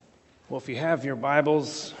Well, if you have your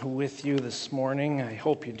Bibles with you this morning, I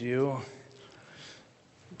hope you do,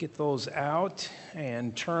 get those out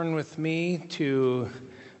and turn with me to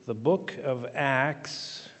the book of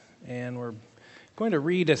Acts. And we're going to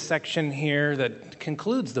read a section here that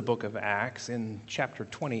concludes the book of Acts in chapter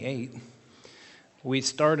 28. We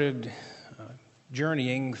started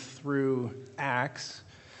journeying through Acts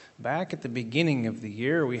back at the beginning of the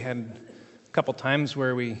year. We had a couple times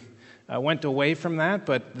where we went away from that,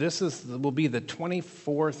 but this will be the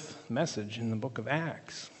 24th message in the book of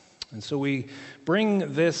Acts. And so we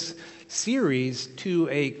bring this series to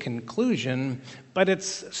a conclusion, but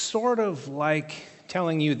it's sort of like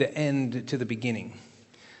telling you the end to the beginning.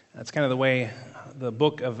 That's kind of the way the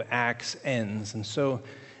book of Acts ends. And so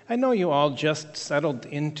I know you all just settled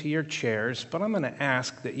into your chairs, but I'm going to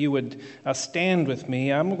ask that you would stand with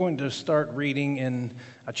me. I'm going to start reading in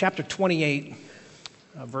chapter 28,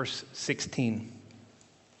 verse 16.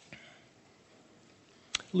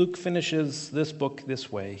 Luke finishes this book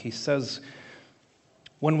this way. He says,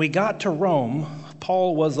 "When we got to Rome,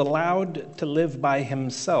 Paul was allowed to live by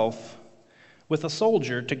himself with a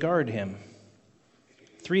soldier to guard him.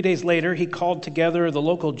 3 days later, he called together the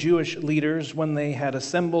local Jewish leaders. When they had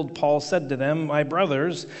assembled, Paul said to them, 'My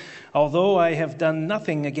brothers, although I have done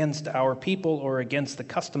nothing against our people or against the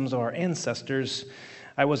customs of our ancestors,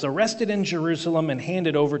 I was arrested in Jerusalem and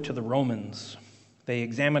handed over to the Romans. They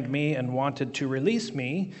examined me and wanted to release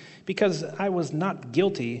me because I was not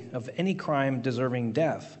guilty of any crime deserving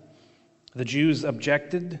death. The Jews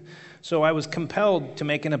objected, so I was compelled to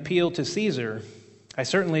make an appeal to Caesar. I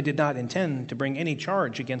certainly did not intend to bring any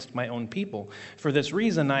charge against my own people. For this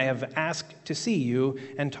reason, I have asked to see you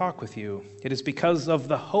and talk with you. It is because of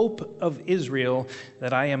the hope of Israel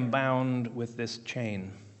that I am bound with this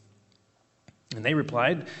chain.' And they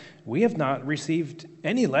replied, 'We have not received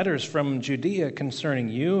any letters from Judea concerning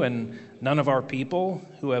you, and none of our people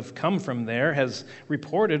who have come from there has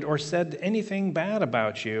reported or said anything bad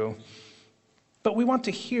about you. But we want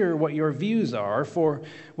to hear what your views are, for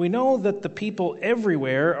we know that the people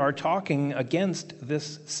everywhere are talking against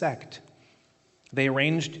this sect.' They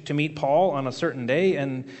arranged to meet Paul on a certain day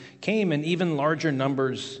and came in even larger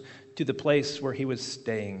numbers to the place where he was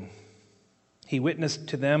staying. He witnessed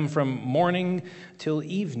to them from morning till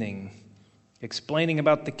evening, explaining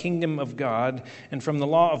about the kingdom of God, and from the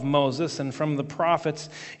law of Moses and from the prophets,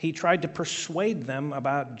 he tried to persuade them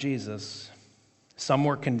about Jesus. Some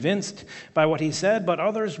were convinced by what he said, but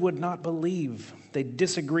others would not believe. They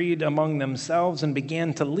disagreed among themselves and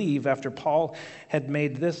began to leave after Paul had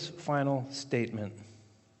made this final statement.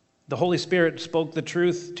 'The Holy Spirit spoke the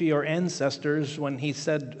truth to your ancestors when he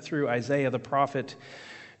said through Isaiah the prophet,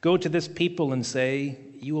 "Go to this people and say,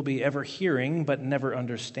 you will be ever hearing but never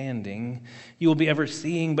understanding. You will be ever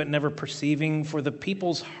seeing but never perceiving. For the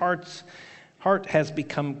people's heart has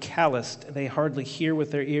become calloused. They hardly hear with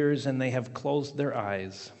their ears and they have closed their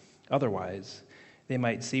eyes. Otherwise, they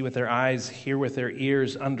might see with their eyes, hear with their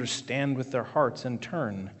ears, understand with their hearts and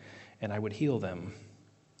turn, and I would heal them.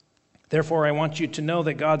 Therefore, I want you to know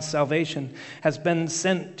that God's salvation has been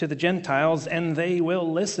sent to the Gentiles and they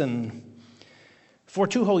will listen." For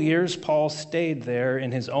 2 whole years, Paul stayed there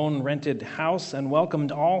in his own rented house and welcomed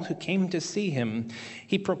all who came to see him.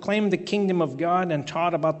 He proclaimed the kingdom of God and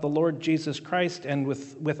taught about the Lord Jesus Christ, and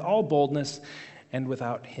with all boldness and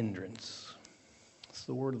without hindrance. It's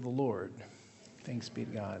the word of the Lord. Thanks be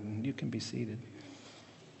to God. And you can be seated.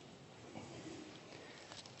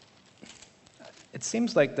 It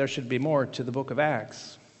seems like there should be more to the book of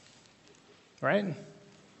Acts, right?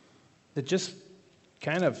 It just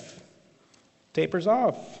kind of tapers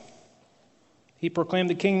off. He proclaimed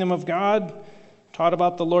the kingdom of God, taught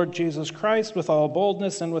about the Lord Jesus Christ with all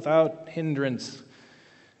boldness and without hindrance.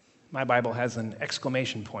 My Bible has an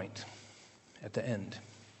exclamation point at the end.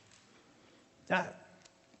 Now,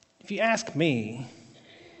 if you ask me,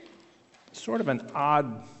 it's sort of an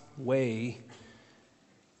odd way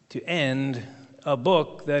to end a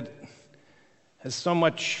book that has so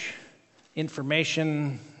much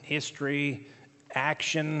information, history,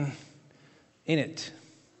 action in it.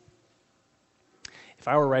 If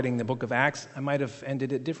I were writing the book of Acts, I might have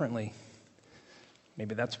ended it differently.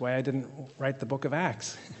 Maybe that's why I didn't write the book of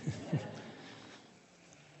Acts.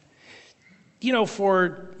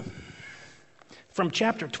 From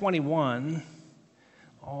chapter 21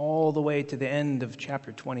 all the way to the end of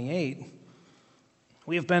chapter 28,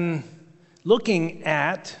 we have been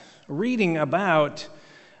reading about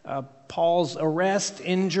Paul's arrest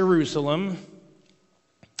in Jerusalem.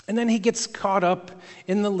 And then he gets caught up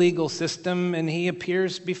in the legal system, and he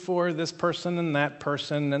appears before this person and that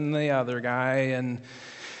person and the other guy, and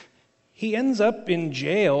He ends up in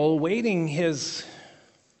jail waiting his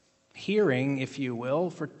hearing, if you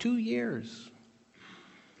will, for 2 years.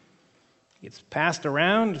 It's passed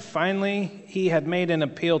around. Finally, he had made an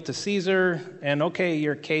appeal to Caesar, and okay,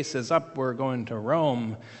 your case is up. We're going to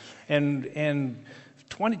Rome. And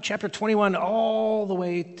chapter 21 all the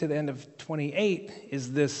way to the end of 28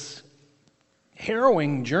 is this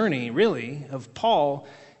harrowing journey, really, of Paul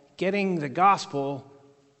getting the gospel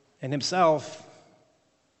and himself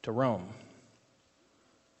to Rome.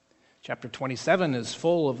 Chapter 27 is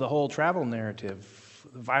full of the whole travel narrative,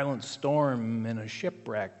 a violent storm and a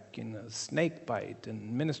shipwreck and a snake bite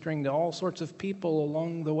and ministering to all sorts of people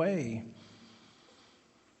along the way.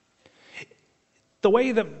 The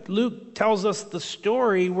way that Luke tells us the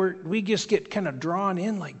story, we just get kind of drawn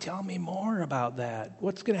in, like, tell me more about that.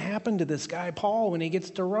 What's going to happen to this guy Paul when he gets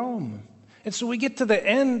to Rome? And so we get to the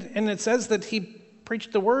end, and it says that he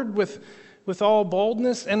preached the word with all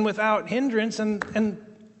boldness and without hindrance, and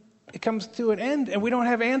it comes to an end, and we don't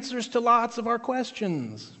have answers to lots of our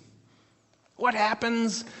questions. What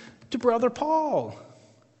happens to Brother Paul?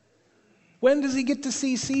 When does he get to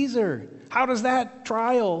see Caesar? How does that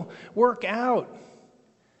trial work out?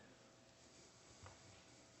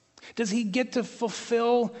 Does he get to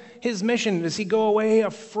fulfill his mission? Does he go away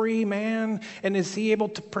a free man? And is he able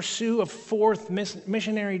to pursue a fourth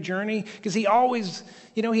missionary journey? Because he always,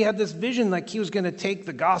 he had this vision like he was going to take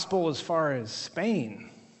the gospel as far as Spain.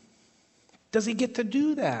 Does he get to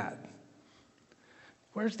do that?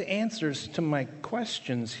 Where's the answers to my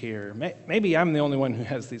questions here? Maybe I'm the only one who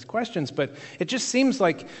has these questions, but it just seems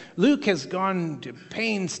like Luke has gone to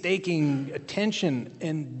painstaking attention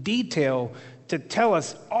and detail to tell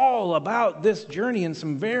us all about this journey in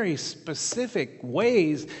some very specific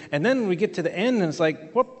ways. And then we get to the end and it's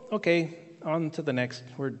like, whoop, okay, on to the next.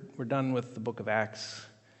 We're done with the book of Acts.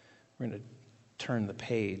 We're going to turn the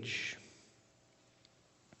page.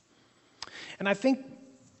 And I think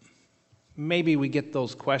maybe we get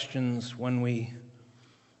those questions when we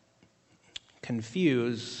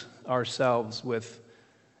confuse ourselves with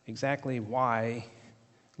exactly why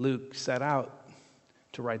Luke set out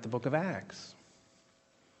to write the book of Acts.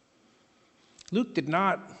 Luke did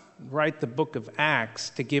not write the book of Acts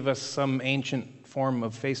to give us some ancient form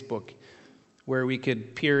of Facebook where we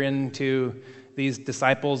could peer into these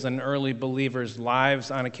disciples and early believers' lives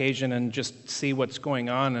on occasion and just see what's going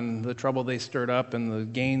on and the trouble they stirred up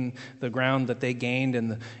and the ground that they gained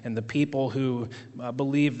and the people who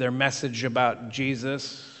believed their message about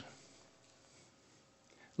Jesus.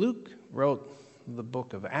 Luke wrote the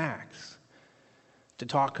book of Acts to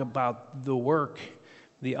talk about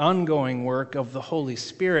the ongoing work of the Holy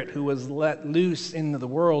Spirit who was let loose into the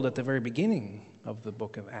world at the very beginning of the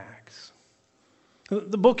book of Acts.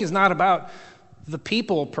 The book is not about the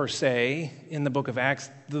people per se in the book of Acts.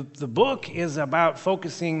 The book is about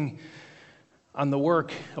focusing on the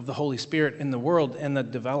work of the Holy Spirit in the world and the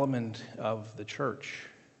development of the church,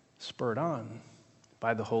 spurred on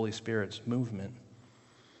by the Holy Spirit's movement.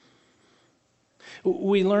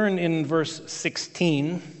 We learn in verse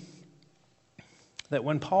 16 that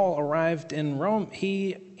when Paul arrived in Rome,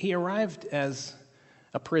 he arrived as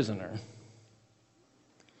a prisoner.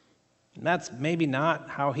 And that's maybe not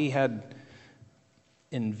how he had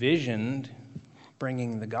envisioned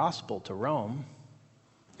bringing the gospel to Rome.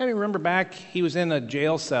 I mean, remember back, he was in a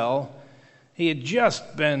jail cell. He had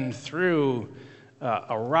just been through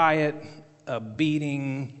a riot, a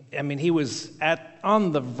beating. I mean, he was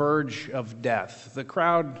on the verge of death. The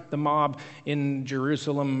crowd, the mob in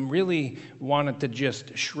Jerusalem really wanted to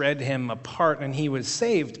just shred him apart, and he was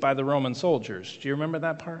saved by the Roman soldiers. Do you remember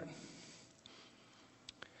that part?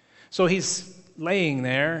 So he's laying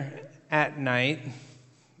there at night,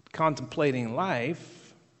 contemplating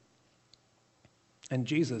life, and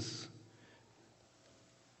Jesus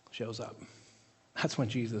shows up. That's when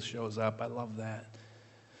Jesus shows up. I love that.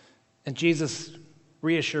 And Jesus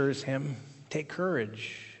reassures him, take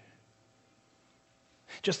courage.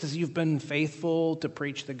 Just as you've been faithful to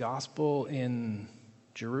preach the gospel in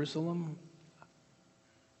Jerusalem,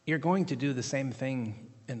 you're going to do the same thing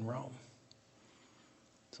in Rome.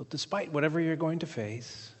 So despite whatever you're going to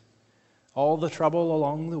face, all the trouble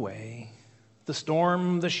along the way, the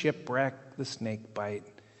storm, the shipwreck, the snake bite,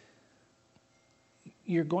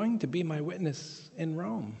 you're going to be my witness in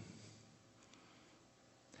Rome.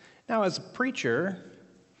 Now, as a preacher,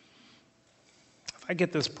 if I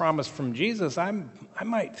get this promise from Jesus, I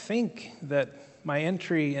might think that my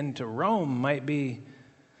entry into Rome might be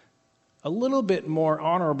a little bit more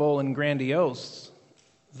honorable and grandiose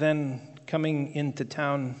than coming into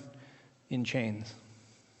town in chains.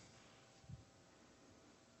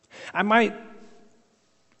 I might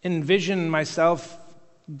envision myself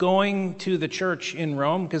going to the church in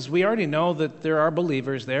Rome, because we already know that there are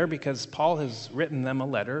believers there because Paul has written them a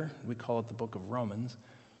letter. We call it the book of Romans.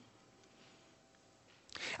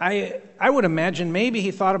 I would imagine maybe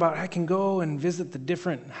he thought about, I can go and visit the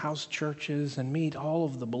different house churches and meet all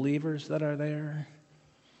of the believers that are there.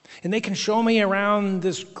 And they can show me around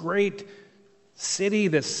this great city,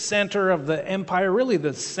 the center of the empire, really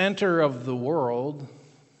the center of the world.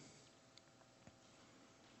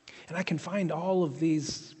 And I can find all of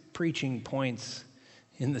these preaching points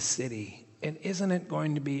in the city. And isn't it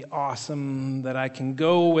going to be awesome that I can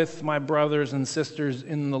go with my brothers and sisters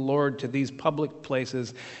in the Lord to these public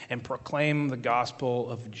places and proclaim the gospel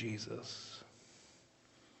of Jesus?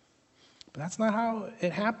 But that's not how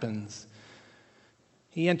it happens.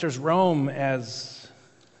 He enters Rome as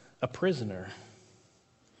a prisoner.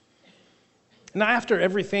 Now, after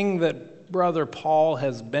everything that Brother Paul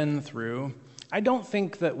has been through, I don't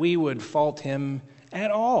think that we would fault him at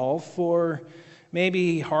all for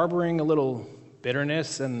maybe harboring a little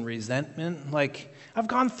bitterness and resentment. Like, I've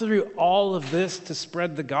gone through all of this to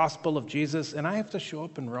spread the gospel of Jesus, and I have to show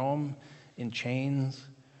up in Rome in chains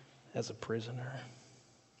as a prisoner.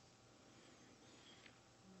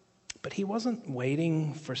 But he wasn't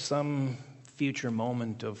waiting for some future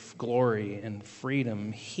moment of glory and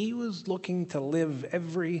freedom. He was looking to live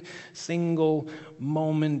every single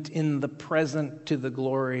moment in the present to the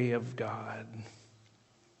glory of God.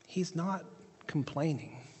 He's not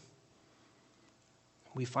complaining.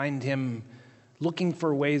 We find him looking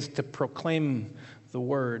for ways to proclaim the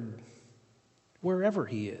word wherever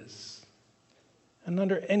he is and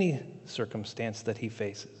under any circumstance that he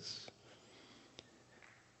faces.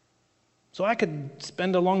 So I could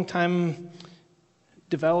spend a long time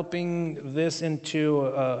developing this into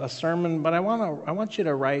a sermon, but I want you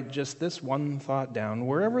to write just this one thought down.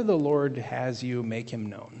 Wherever the Lord has you, make him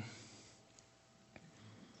known.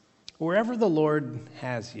 Wherever the Lord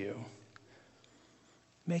has you,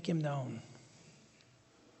 make him known.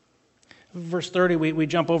 Verse 30, we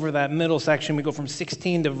jump over that middle section. We go from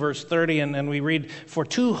 16 to verse 30, and we read, "For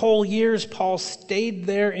 2 whole years Paul stayed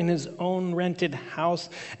there in his own rented house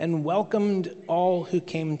and welcomed all who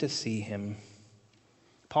came to see him."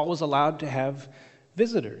 Paul was allowed to have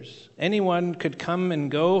visitors. Anyone could come and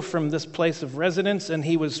go from this place of residence, and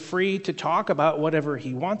he was free to talk about whatever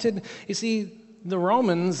he wanted. You see, the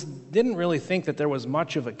Romans didn't really think that there was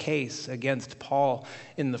much of a case against Paul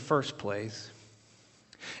in the first place.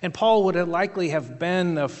 And Paul would likely have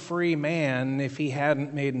been a free man if he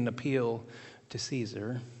hadn't made an appeal to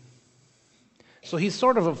Caesar. So he's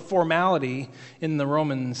sort of a formality in the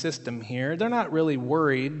Roman system here. They're not really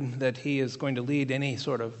worried that he is going to lead any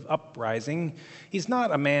sort of uprising. He's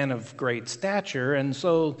not a man of great stature, and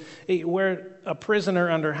so where a prisoner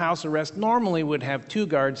under house arrest normally would have 2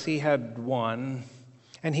 guards, he had 1,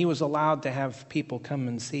 and he was allowed to have people come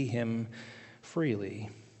and see him freely.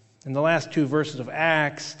 And the last 2 verses of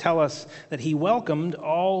Acts tell us that he welcomed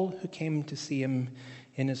all who came to see him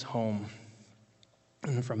in his home.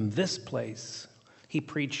 And from this place, he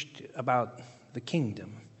preached about the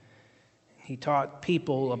kingdom. He taught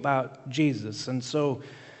people about Jesus. And so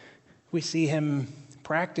we see him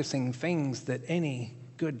practicing things that any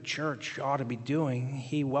good church ought to be doing.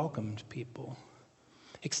 He welcomed people,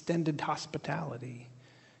 extended hospitality.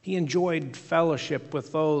 He enjoyed fellowship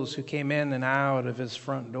with those who came in and out of his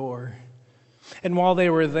front door. And while they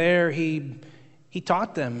were there, he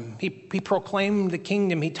taught them. He proclaimed the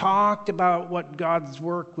kingdom. He talked about what God's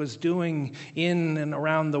work was doing in and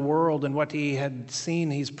around the world and what he had seen.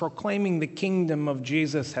 He's proclaiming the kingdom of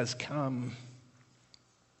Jesus has come.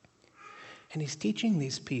 And he's teaching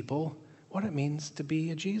these people what it means to be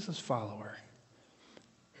a Jesus follower.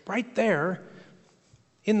 Right there,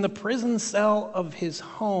 in the prison cell of his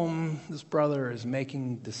home, this brother is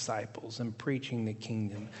making disciples and preaching the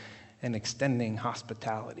kingdom and extending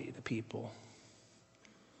hospitality to people.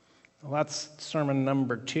 Well, that's sermon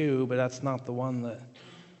number 2, but that's not the one that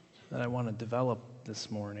I want to develop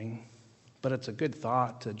this morning. But it's a good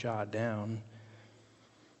thought to jot down.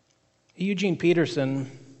 Eugene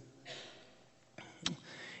Peterson,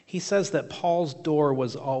 he says that Paul's door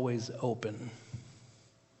was always open.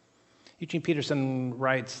 Eugene Peterson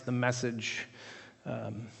writes the Message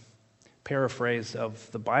paraphrase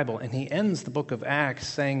of the Bible, and he ends the book of Acts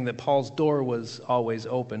saying that Paul's door was always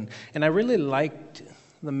open. And I really liked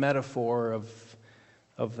the metaphor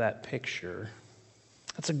of that picture.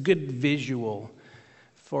 That's a good visual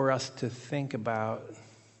for us to think about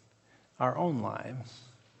our own lives.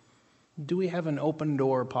 Do we have an open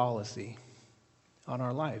door policy on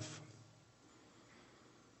our life?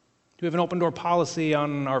 Do we have an open door policy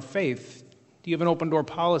on our faith? Do you have an open door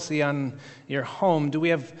policy on your home? Do we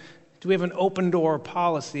have an open door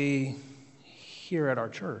policy here at our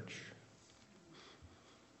church?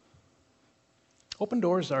 Open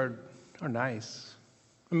doors are nice.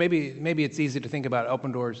 Maybe it's easy to think about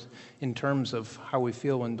open doors in terms of how we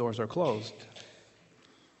feel when doors are closed.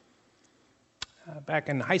 Back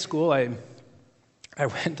in high school, I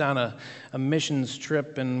went on a missions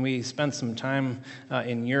trip, and we spent some time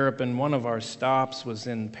in Europe, and one of our stops was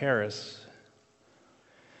in Paris.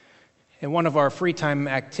 In one of our free time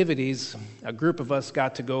activities, a group of us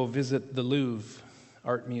got to go visit the Louvre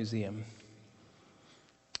Art Museum.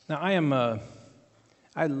 Now,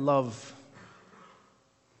 I love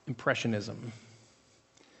Impressionism.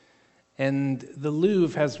 And the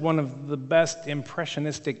Louvre has one of the best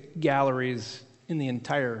impressionistic galleries in the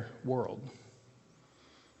entire world.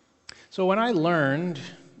 So when I learned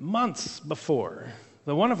months before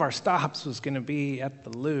that one of our stops was going to be at the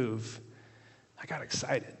Louvre, I got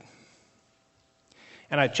excited.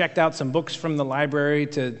 And I checked out some books from the library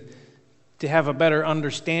to have a better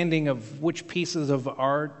understanding of which pieces of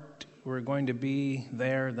art were going to be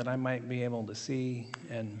there that I might be able to see.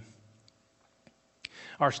 And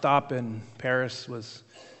our stop in Paris was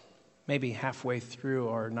maybe halfway through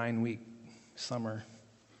our 9-week summer.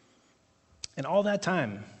 And all that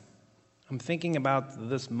time, I'm thinking about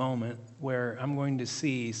this moment where I'm going to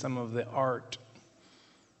see some of the art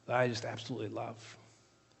that I just absolutely love.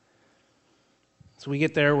 So we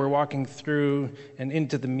get there, we're walking through and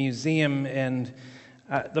into the museum, and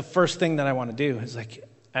the first thing that I want to do is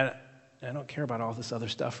I don't care about all this other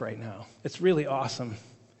stuff right now. It's really awesome,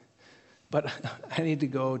 but I need to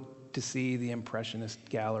go to see the Impressionist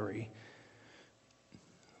gallery.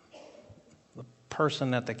 The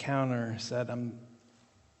person at the counter said, I'm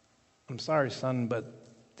sorry, son, but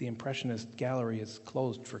the Impressionist gallery is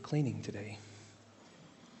closed for cleaning today.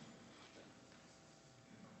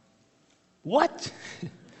 What?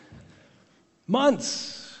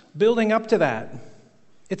 Months building up to that.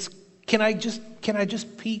 Can I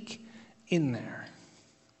just peek in there?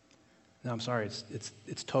 No, I'm sorry,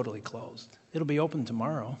 it's totally closed. It'll be open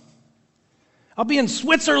tomorrow. I'll be in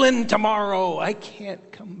Switzerland tomorrow. I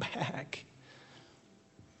can't come back.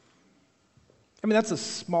 I mean, that's a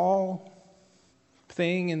small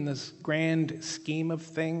thing in this grand scheme of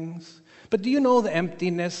things. But do you know the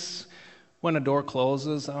emptiness when a door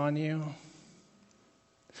closes on you?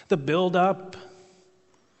 The build-up,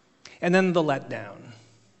 and then the letdown.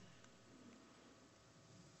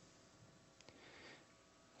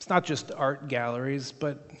 It's not just art galleries,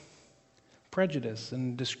 but prejudice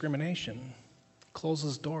and discrimination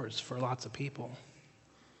closes doors for lots of people.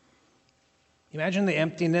 Imagine the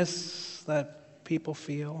emptiness that people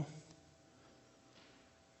feel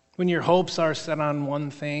when your hopes are set on one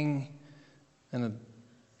thing and a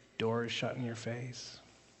door is shut in your face.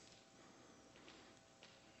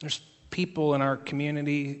 There's people in our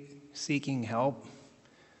community seeking help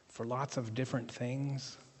for lots of different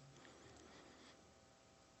things.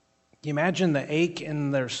 You imagine the ache in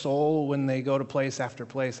their soul when they go to place after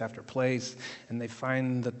place after place and they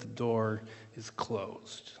find that the door is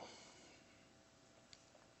closed.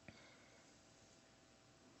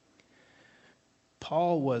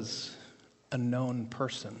 Paul was a known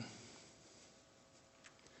person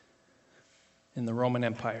in the Roman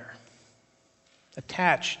Empire,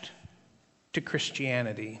 attached to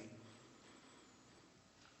Christianity.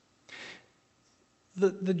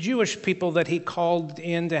 The Jewish people that he called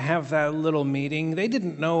in to have that little meeting, they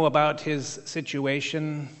didn't know about his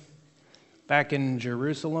situation back in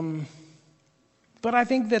Jerusalem. But I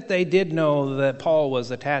think that they did know that Paul was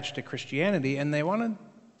attached to Christianity, and they wanted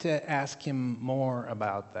to ask him more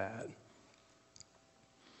about that.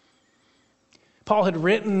 Paul had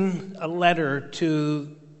written a letter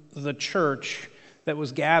to the church that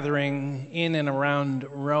was gathering in and around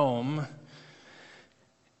Rome.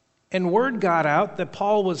 And word got out that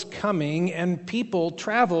Paul was coming, and people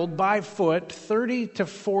traveled by foot 30 to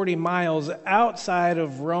 40 miles outside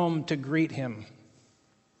of Rome to greet him.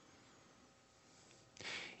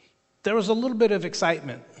 There was a little bit of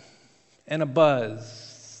excitement and a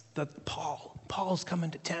buzz that Paul's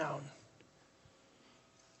coming to town.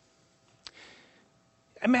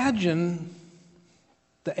 Imagine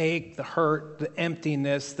the ache, the hurt, the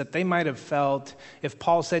emptiness that they might have felt if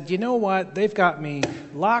Paul said, you know what, they've got me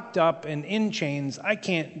locked up and in chains. I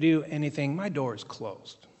can't do anything. My door is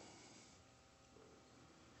closed.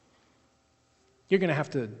 You're going to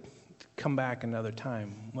have to come back another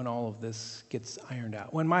time when all of this gets ironed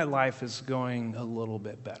out, when my life is going a little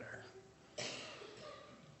bit better.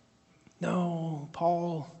 No,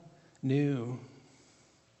 Paul knew.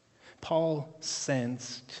 Paul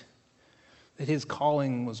sensed that his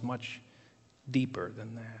calling was much deeper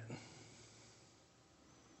than that.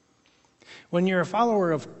 When you're a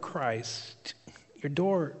follower of Christ, your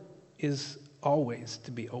door is always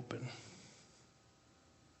to be open.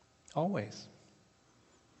 Always.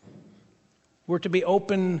 We're to be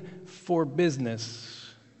open for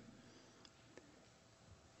business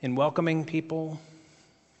in welcoming people,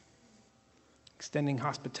 extending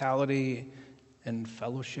hospitality and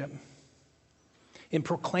fellowship, in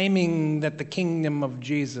proclaiming that the kingdom of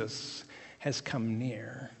Jesus has come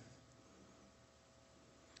near,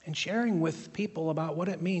 and sharing with people about what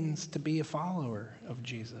it means to be a follower of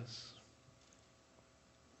Jesus.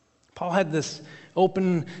 Paul had this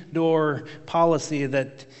open door policy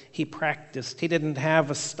that he practiced. He didn't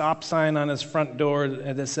have a stop sign on his front door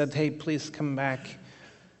that said, "Hey, please come back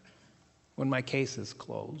when my case is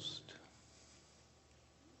closed."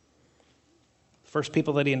 First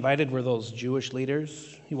people that he invited were those Jewish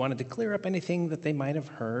leaders. He wanted to clear up anything that they might have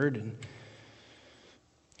heard, and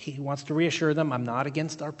he wants to reassure them, I'm not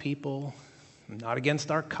against our people, I'm not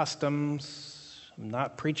against our customs, I'm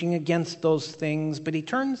not preaching against those things, but he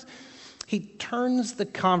turns the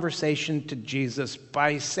conversation to Jesus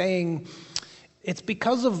by saying, it's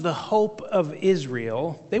because of the hope of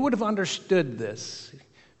Israel. They would have understood this.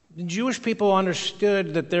 The Jewish people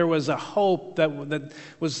understood that there was a hope that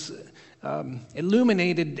was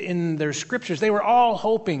illuminated in their scriptures. They were all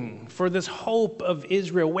hoping for this hope of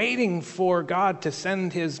Israel, waiting for God to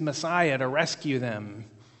send his Messiah to rescue them.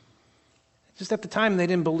 Just at the time, they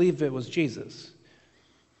didn't believe it was Jesus.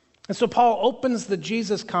 And so Paul opens the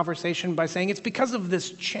Jesus conversation by saying, it's because of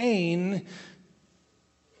this chain,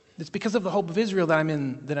 it's because of the hope of Israel that I'm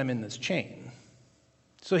in this chain.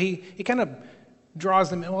 So he kind of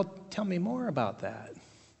draws them in, well, tell me more about that.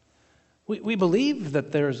 We believe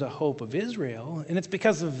that there's a hope of Israel, and it's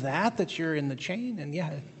because of that you're in the chain. And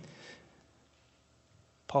yeah,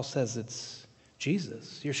 Paul says it's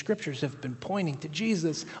Jesus. Your scriptures have been pointing to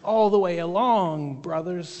Jesus all the way along.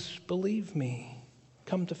 Brothers, believe me.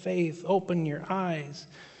 Come to faith. Open your eyes.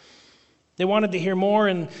 They wanted to hear more,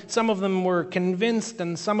 and some of them were convinced,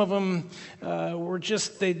 and some of them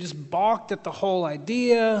they just balked at the whole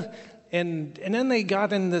idea. And then they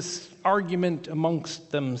got in this argument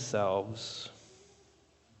amongst themselves.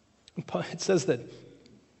 It says that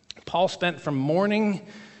Paul spent from morning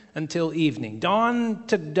until evening, dawn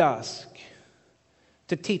to dusk,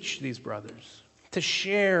 to teach these brothers, to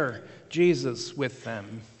share Jesus with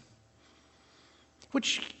them.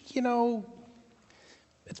 Which,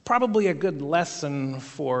 it's probably a good lesson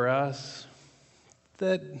for us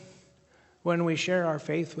that when we share our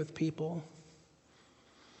faith with people,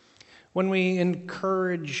 when we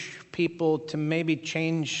encourage people to maybe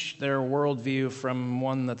change their worldview from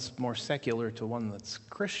one that's more secular to one that's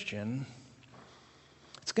Christian,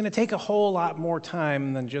 it's going to take a whole lot more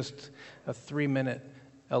time than just a 3-minute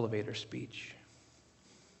elevator speech.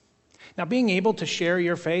 Now, being able to share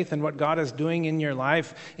your faith and what God is doing in your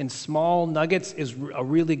life in small nuggets is a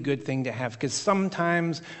really good thing to have, because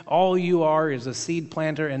sometimes all you are is a seed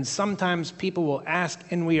planter, and sometimes people will ask,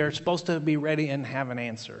 and we are supposed to be ready and have an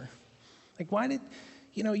answer. Like, why did,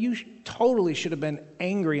 you totally should have been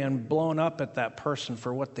angry and blown up at that person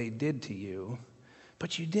for what they did to you,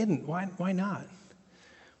 but you didn't. Why not?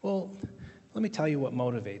 Well, let me tell you what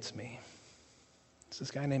motivates me. It's this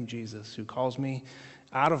guy named Jesus who calls me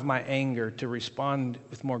out of my anger to respond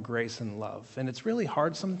with more grace and love. And it's really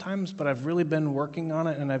hard sometimes, but I've really been working on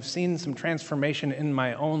it, and I've seen some transformation in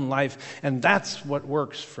my own life, and that's what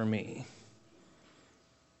works for me.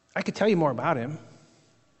 I could tell you more about him.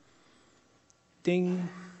 Ding,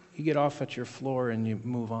 you get off at your floor and you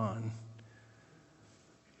move on.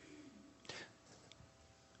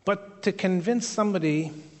 But to convince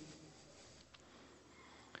somebody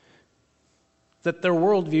that their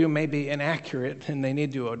worldview may be inaccurate and they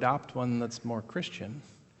need to adopt one that's more Christian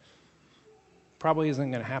probably isn't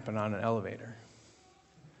going to happen on an elevator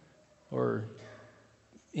or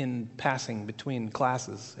in passing between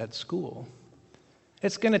classes at school.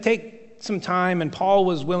 It's going to take some time, and Paul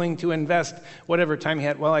was willing to invest whatever time he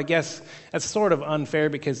had. Well, I guess that's sort of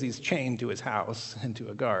unfair because he's chained to his house and to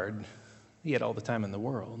a guard. He had all the time in the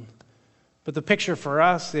world. But the picture for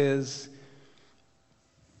us is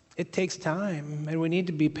it takes time, and we need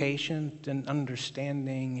to be patient and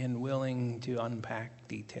understanding and willing to unpack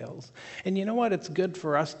details. And you know what? It's good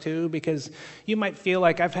for us too, because you might feel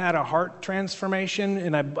like I've had a heart transformation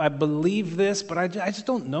and I believe this, but I just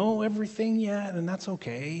don't know everything yet, and that's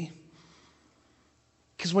okay.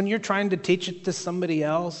 Because when you're trying to teach it to somebody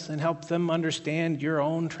else and help them understand your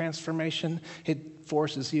own transformation, it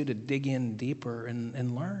forces you to dig in deeper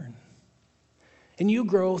and learn. And you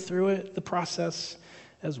grow through it, the process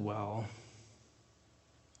as well.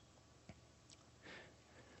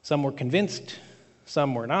 Some were convinced,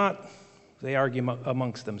 some were not. They argue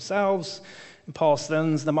amongst themselves. And Paul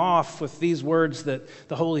sends them off with these words that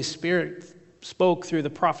the Holy Spirit spoke through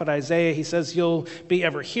the prophet Isaiah. He says, you'll be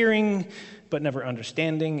ever hearing, but never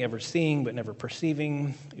understanding, ever seeing, but never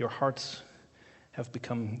perceiving. Your hearts have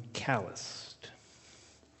become calloused.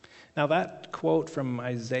 Now that quote from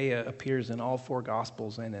Isaiah appears in all four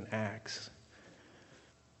Gospels and in Acts.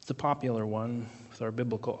 It's a popular one with our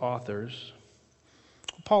biblical authors.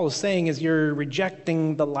 What Paul is saying is you're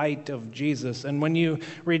rejecting the light of Jesus, and when you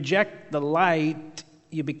reject the light,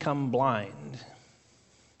 you become blind.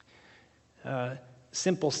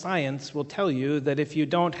 Simple science will tell you that if you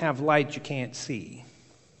don't have light, you can't see.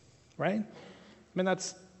 Right? I mean,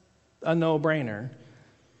 that's a no-brainer.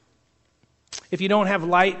 If you don't have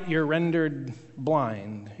light, you're rendered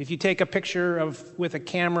blind. If you take a picture with a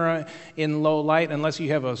camera in low light, unless you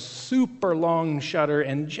have a super long shutter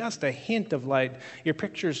and just a hint of light, your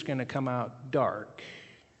picture's going to come out dark.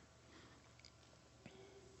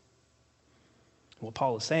 What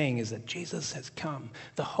Paul is saying is that Jesus has come.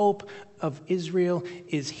 The hope of Israel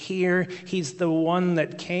is here. He's the one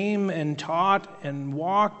that came and taught and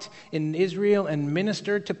walked in Israel and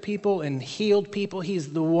ministered to people and healed people.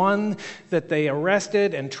 He's the one that they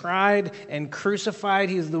arrested and tried and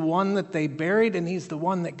crucified. He's the one that they buried, and he's the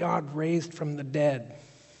one that God raised from the dead.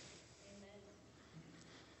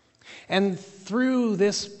 And through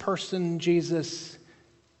this person, Jesus,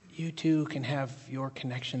 you too can have your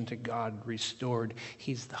connection to God restored.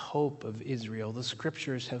 He's the hope of Israel. The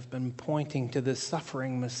scriptures have been pointing to this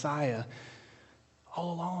suffering Messiah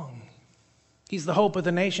all along. He's the hope of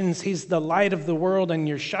the nations. He's the light of the world, and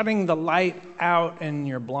you're shutting the light out and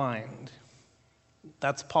you're blind.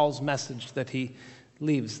 That's Paul's message that he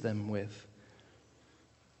leaves them with.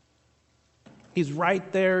 He's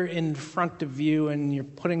right there in front of you, and you're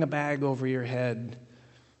putting a bag over your head.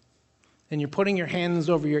 And you're putting your hands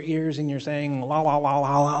over your ears and you're saying, la, la, la,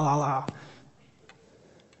 la, la, la, la.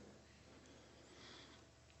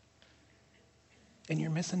 And you're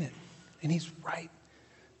missing it. And he's right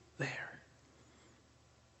there.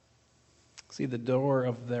 See, the door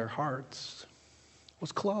of their hearts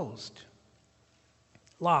was closed,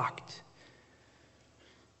 locked.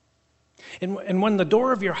 And when the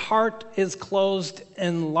door of your heart is closed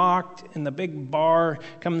and locked and the big bar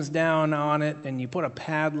comes down on it and you put a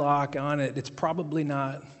padlock on it, it's probably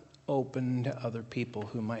not open to other people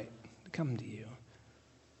who might come to you.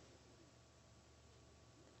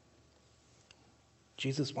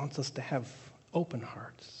 Jesus wants us to have open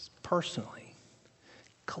hearts, personally,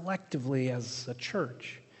 collectively as a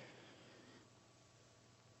church.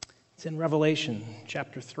 It's in Revelation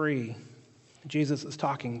chapter 3. Jesus is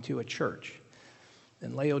talking to a church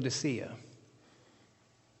in Laodicea.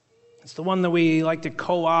 It's the one that we like to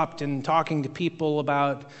co-opt in talking to people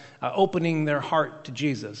about opening their heart to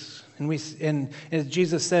Jesus. And as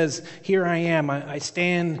Jesus says, here I am, I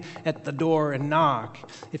stand at the door and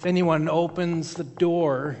knock. If anyone opens the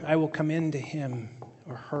door, I will come into him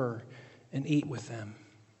or her and eat with them,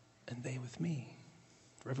 and they with me.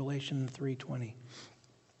 Revelation 3:20.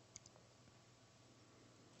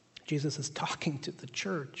 Jesus is talking to the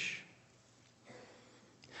church.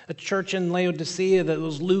 A church in Laodicea that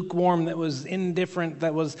was lukewarm, that was indifferent,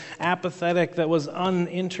 that was apathetic, that was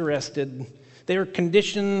uninterested. They were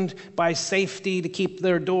conditioned by safety to keep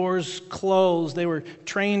their doors closed. They were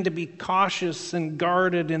trained to be cautious and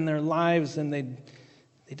guarded in their lives, and they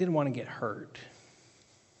didn't want to get hurt.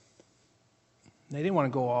 They didn't want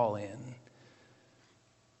to go all in.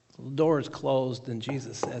 The door is closed, and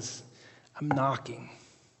Jesus says, I'm knocking.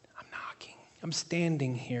 I'm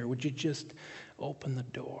standing here. Would you just open the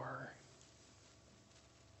door?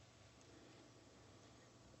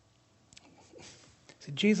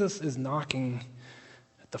 See, Jesus is knocking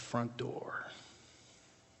at the front door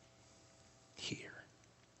here.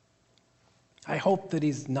 I hope that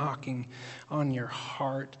he's knocking on your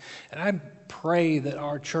heart. And I pray that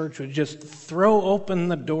our church would just throw open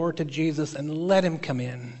the door to Jesus and let him come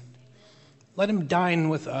in. Let him dine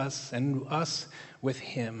with us and us with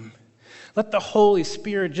him. Let the Holy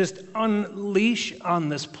Spirit just unleash on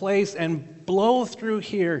this place and blow through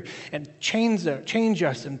here and change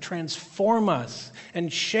us and transform us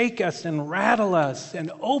and shake us and rattle us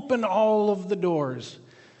and open all of the doors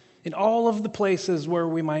in all of the places where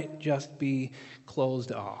we might just be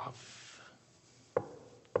closed off.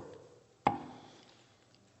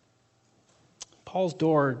 Paul's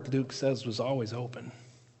door, Luke says, was always open.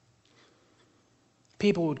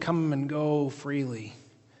 People would come and go freely.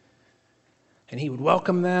 And he would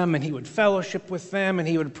welcome them, and he would fellowship with them, and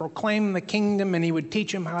he would proclaim the kingdom, and he would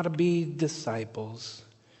teach them how to be disciples.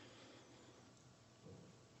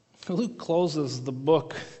 Luke closes the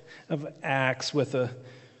book of Acts with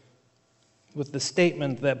the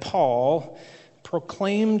statement that Paul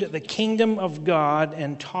proclaimed the kingdom of God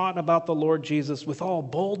and taught about the Lord Jesus with all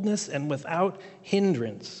boldness and without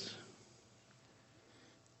hindrance.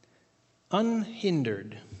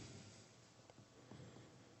 Unhindered.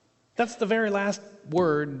 That's the very last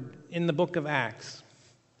word in the book of Acts.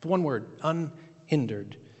 One word,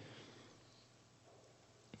 unhindered.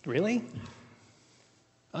 Really?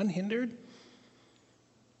 Unhindered?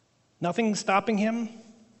 Nothing stopping him?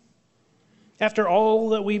 After all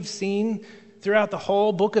that we've seen throughout the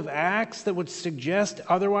whole book of Acts that would suggest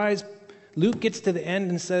otherwise, Luke gets to the end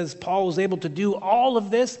and says Paul was able to do all of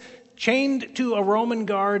this chained to a Roman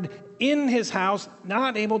guard in his house,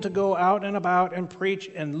 not able to go out and about and preach.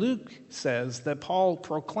 And Luke says that Paul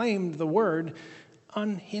proclaimed the word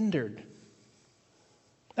unhindered.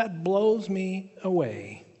 That blows me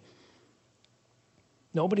away.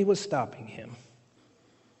 Nobody was stopping him.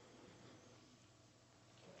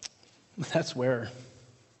 That's where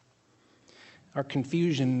our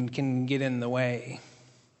confusion can get in the way.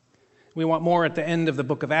 We want more at the end of the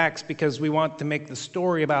book of Acts because we want to make the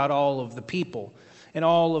story about all of the people and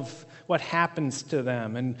all of what happens to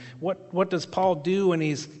them. And what does Paul do when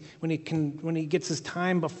he gets his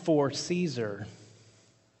time before Caesar?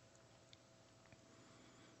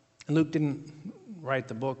 And Luke didn't write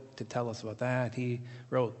the book to tell us about that. He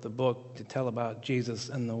wrote the book to tell about Jesus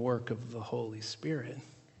and the work of the Holy Spirit.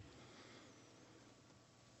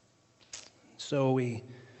 So we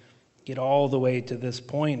get all the way to this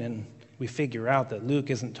point and we figure out that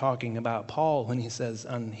Luke isn't talking about Paul when he says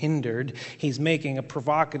unhindered. He's making a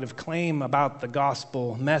provocative claim about the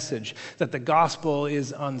gospel message, that the gospel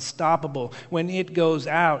is unstoppable. When it goes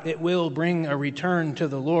out, it will bring a return to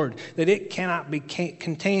the Lord, that it cannot be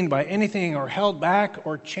contained by anything or held back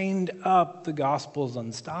or chained up. The gospel is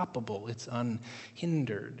unstoppable. It's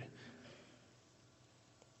unhindered.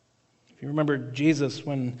 If you remember Jesus,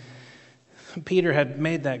 when Peter had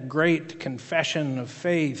made that great confession of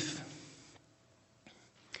faith,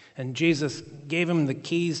 and Jesus gave him the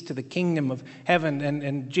keys to the kingdom of heaven.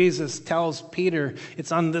 And Jesus tells Peter,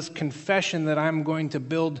 it's on this confession that I'm going to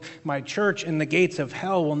build my church, and the gates of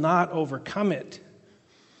hell will not overcome it.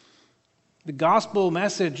 The gospel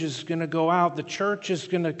message is going to go out. The church is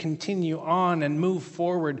going to continue on and move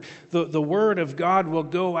forward. The word of God will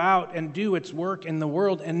go out and do its work in the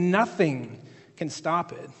world, and nothing can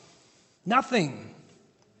stop it. Nothing.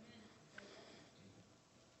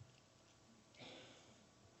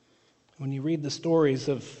 When you read the stories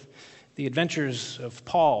of the adventures of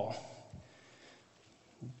Paul,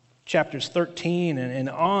 chapters 13 and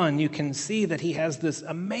on, you can see that he has this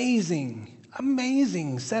amazing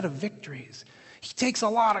set of victories. He takes a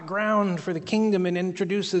lot of ground for the kingdom and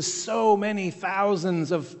introduces so many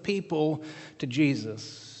thousands of people to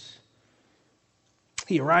Jesus.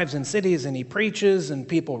 He arrives in cities and he preaches and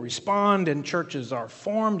people respond and churches are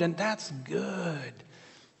formed, and that's good.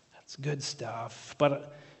 That's good stuff.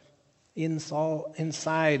 But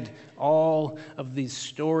inside all of these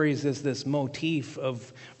stories is this motif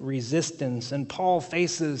of resistance, and Paul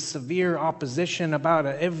faces severe opposition about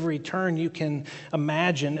every turn you can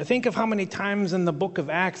imagine. Think of how many times in the book of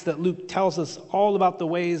Acts that Luke tells us all about the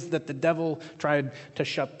ways that the devil tried to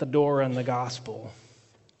shut the door on the gospel.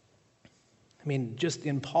 I mean, just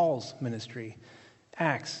in Paul's ministry,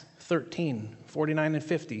 Acts 13, 49 and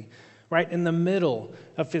 50, right in the middle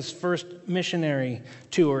of his first missionary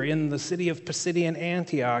tour in the city of Pisidian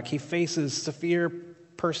Antioch, he faces severe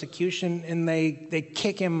persecution and they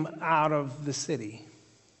kick him out of the city.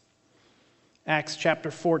 Acts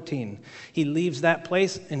chapter 14, he leaves that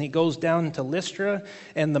place and he goes down to Lystra,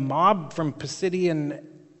 and the mob from Pisidian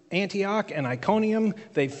Antioch and Iconium,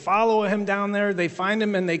 they follow him down there, they find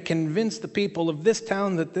him, and they convince the people of this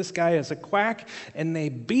town that this guy is a quack, and they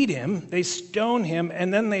beat him, they stone him,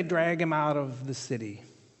 and then they drag him out of the city.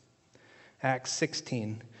 Acts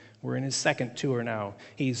 16, we're in his second tour now.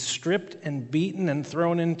 He's stripped and beaten and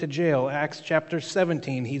thrown into jail. Acts chapter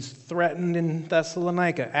 17, he's threatened in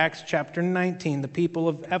Thessalonica. Acts chapter 19, the people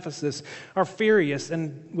of Ephesus are furious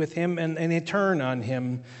with him and they turn on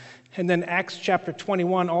him. And then Acts chapter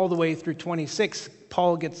 21 all the way through 26,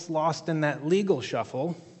 Paul gets lost in that legal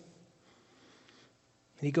shuffle.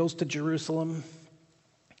 He goes to Jerusalem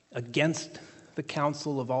against the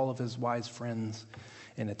counsel of all of his wise friends,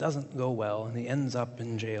 and it doesn't go well, and he ends up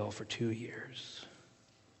in jail for 2 years.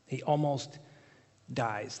 He almost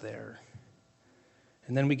dies there.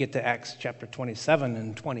 And then we get to Acts chapter 27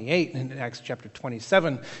 and 28, and Acts chapter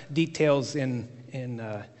 27 details in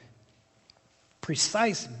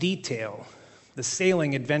precise detail the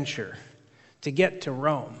sailing adventure to get to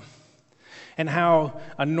Rome, and how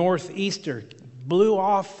a northeaster blew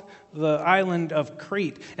off the island of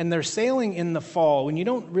Crete, and they're sailing in the fall, when you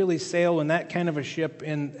don't really sail in that kind of a ship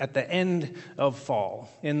at the end of fall,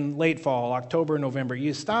 in late fall, October, November.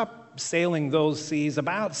 You stop sailing those seas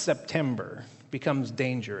about September. Becomes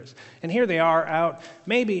dangerous. And here they are out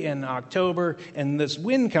maybe in October, and this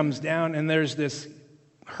wind comes down, and there's this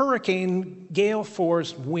hurricane gale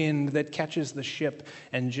force wind that catches the ship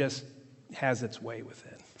and just has its way with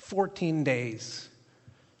it. 14 days.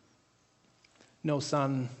 No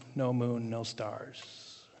sun, no moon, no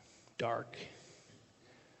stars. Dark.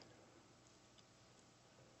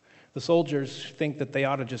 The soldiers think that they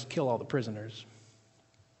ought to just kill all the prisoners,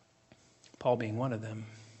 Paul being one of them.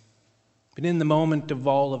 But in the moment of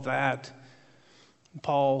all of that,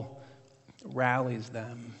 Paul rallies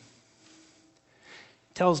them,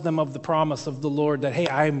 tells them of the promise of the Lord that, hey,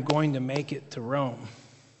 I'm going to make it to Rome.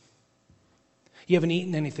 You haven't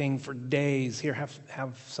eaten anything for days. Here,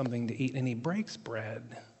 have something to eat. And he breaks bread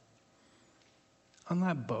on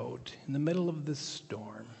that boat in the middle of this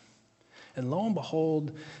storm. And lo and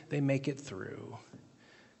behold, they make it through,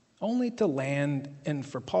 only to land and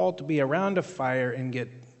for Paul to be around a fire and get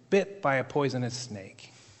bit by a poisonous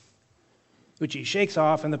snake, which he shakes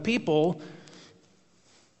off, and the people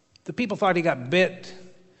thought he got bit.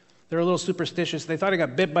 They're a little superstitious. They thought he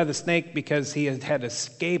got bit by the snake because he had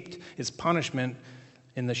escaped his punishment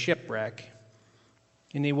in the shipwreck.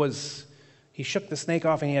 And he shook the snake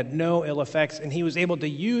off, and he had no ill effects, and he was able to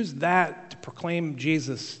use that to proclaim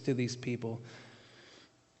Jesus to these people.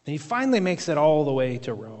 And he finally makes it all the way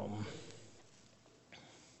to Rome.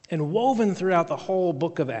 And woven throughout the whole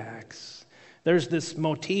book of Acts, there's this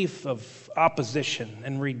motif of opposition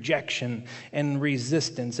and rejection and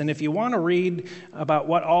resistance. And if you want to read about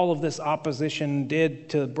what all of this opposition did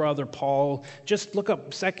to Brother Paul, just look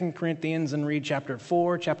up 2 Corinthians and read chapter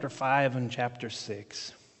 4, chapter 5, and chapter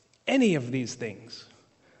 6. Any of these things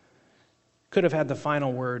could have had the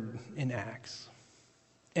final word in Acts.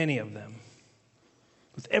 Any of them.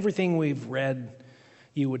 With everything we've read,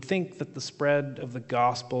 you would think that the spread of the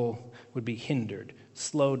gospel would be hindered,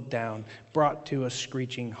 slowed down, brought to a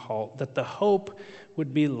screeching halt, that the hope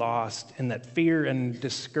would be lost, and that fear and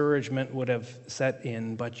discouragement would have set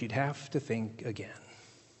in, but you'd have to think again.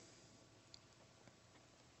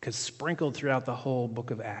 Because sprinkled throughout the whole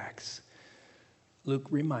book of Acts, Luke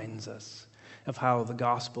reminds us of how the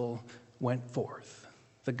gospel went forth.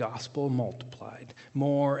 The gospel multiplied.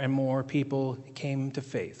 More and more people came to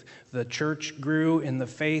faith. The church grew in the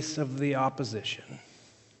face of the opposition.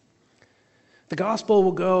 The gospel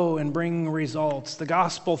will go and bring results. The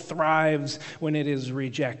gospel thrives when it is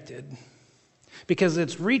rejected, because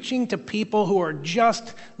it's reaching to people who are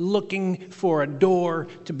just looking for a door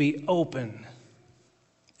to be open.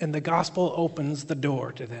 And the gospel opens the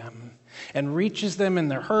door to them and reaches them in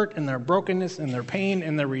their hurt and their brokenness and their pain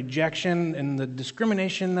and their rejection and the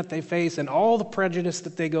discrimination that they face and all the prejudice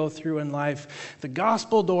that they go through in life. The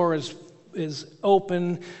gospel door is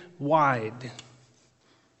open wide,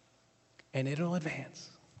 and it'll advance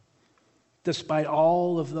despite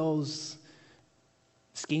all of those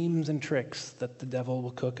schemes and tricks that the devil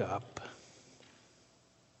will cook up.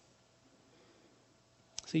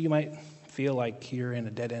 So you might feel like you're in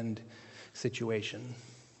a dead-end situation.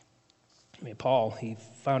 I mean, Paul, he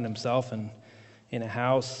found himself in a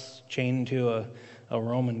house chained to a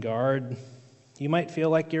Roman guard. You might feel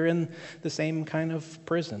like you're in the same kind of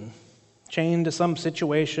prison, chained to some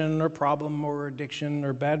situation or problem or addiction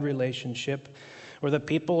or bad relationship, or that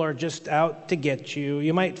people are just out to get you.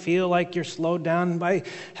 You might feel like you're slowed down by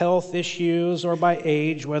health issues or by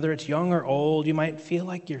age, whether it's young or old. You might feel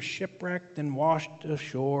like you're shipwrecked and washed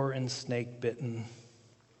ashore and snake-bitten.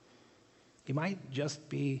 You might just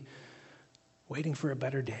be waiting for a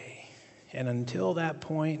better day. And until that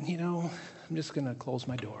point, I'm just going to close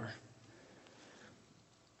my door.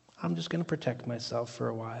 I'm just going to protect myself for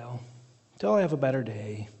a while until I have a better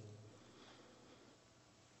day.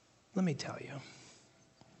 Let me tell you,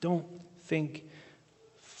 don't think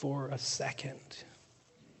for a second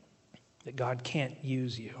that God can't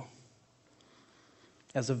use you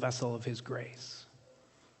as a vessel of His grace.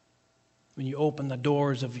 When you open the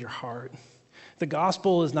doors of your heart, the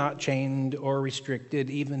gospel is not chained or restricted,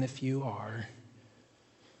 even if you are.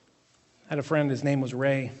 I had a friend, his name was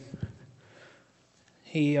Ray.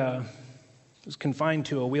 He was confined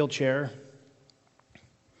to a wheelchair.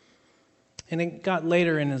 And it got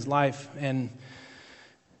later in his life, and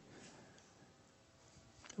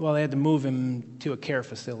Well, they had to move him to a care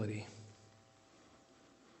facility.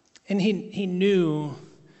 And he knew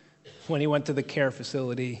when he went to the care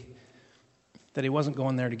facility that he wasn't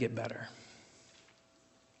going there to get better.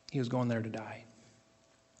 He was going there to die.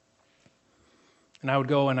 And I would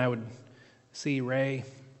go and I would see Ray,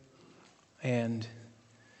 and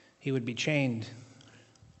he would be chained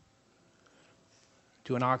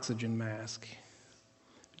to an oxygen mask,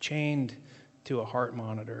 chained to a heart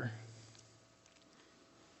monitor.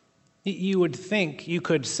 You would think, you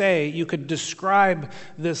could describe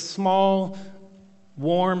this small,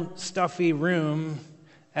 warm, stuffy room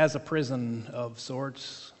as a prison of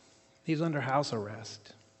sorts. He's under house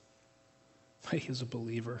arrest. He was a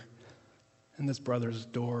believer, and this brother's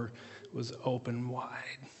door was open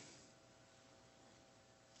wide.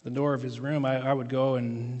 The door of his room, I would go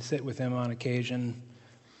and sit with him on occasion,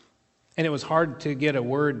 and it was hard to get a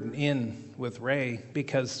word in with Ray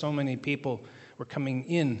because so many people were coming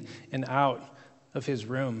in and out of his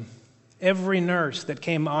room. Every nurse that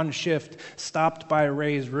came on shift stopped by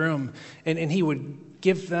Ray's room, and he would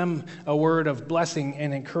give them a word of blessing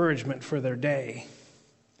and encouragement for their day.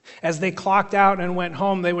 As they clocked out and went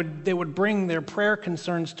home, they would bring their prayer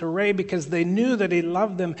concerns to Ray because they knew that he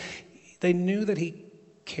loved them. They knew that he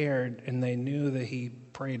cared, and they knew that he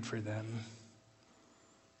prayed for them.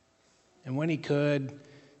 And when he could,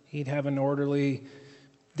 he'd have an orderly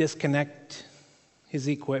disconnect his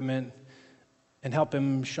equipment and help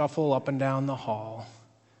him shuffle up and down the hall.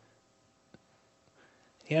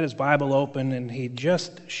 He had his Bible open, and he'd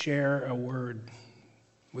just share a word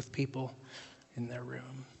with people in their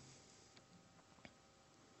room.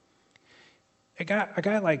 A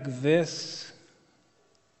guy like this,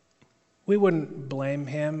 we wouldn't blame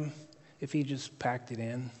him if he just packed it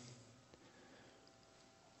in.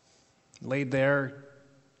 Laid there,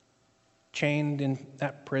 chained in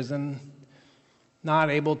that prison,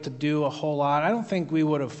 not able to do a whole lot. I don't think we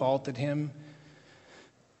would have faulted him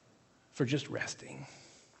for just resting.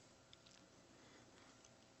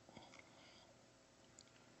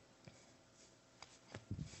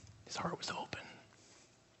 His heart was open.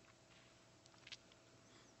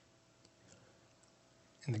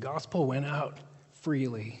 And the gospel went out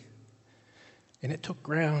freely, and it took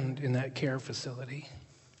ground in that care facility.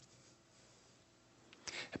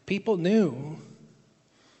 People knew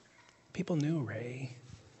Ray.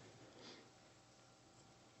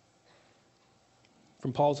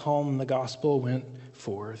 From Paul's home, the gospel went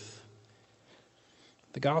forth.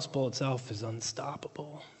 The gospel itself is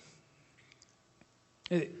unstoppable.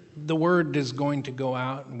 The word is going to go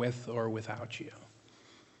out with or without you.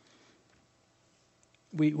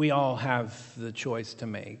 We all have the choice to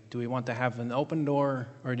make. Do we want to have an open door,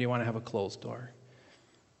 or do you want to have a closed door?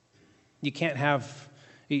 You can't have...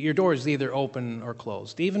 Your door is either open or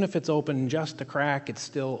closed. Even if it's open just a crack, it's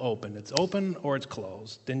still open. It's open or it's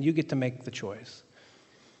closed. Then you get to make the choice.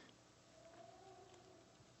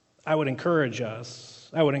 I would encourage us.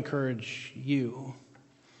 I would encourage you.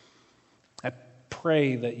 I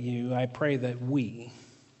pray that we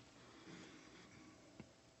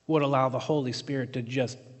would allow the Holy Spirit to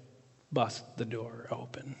just bust the door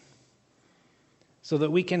open, so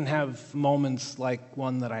that we can have moments like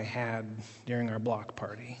one that I had during our block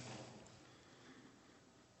party.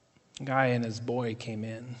 A guy and his boy came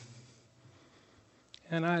in.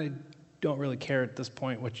 And I don't really care at this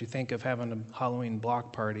point what you think of having a Halloween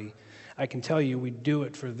block party. I can tell you we do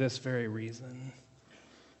it for this very reason.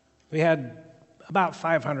 We had about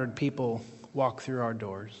 500 people walk through our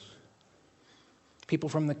doors. People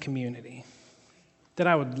from the community that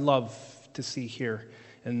I would love to see here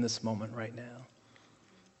in this moment right now.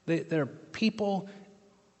 There are people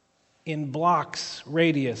in blocks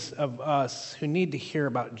radius of us who need to hear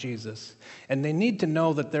about Jesus, and they need to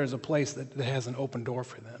know that there's a place that has an open door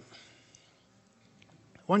for them.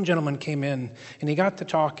 One gentleman came in, and he got to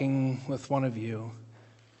talking with one of you,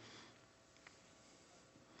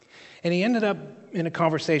 and he ended up in a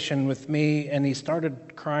conversation with me, and he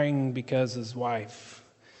started crying because his wife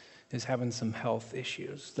is having some health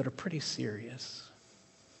issues that are pretty serious.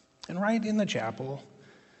 And right in the chapel,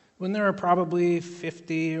 when there are probably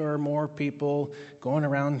 50 or more people going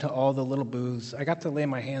around to all the little booths, I got to lay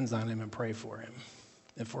my hands on him and pray for him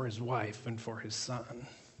and for his wife and for his son.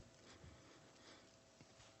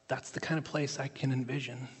 That's the kind of place I can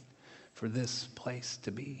envision for this place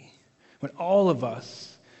to be. When all of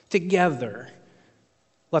us together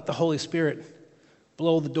let the Holy Spirit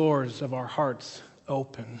blow the doors of our hearts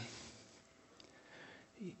open.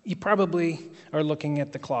 You probably are looking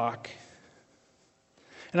at the clock.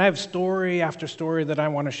 And I have story after story that I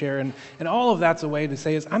want to share, and all of that's a way to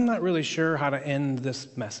say is I'm not really sure how to end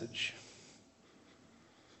this message.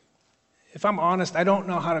 If I'm honest, I don't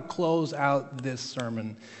know how to close out this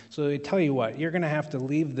sermon. So I tell you what, you're going to have to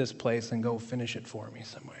leave this place and go finish it for me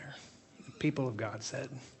somewhere. The people of God said,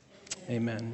 amen.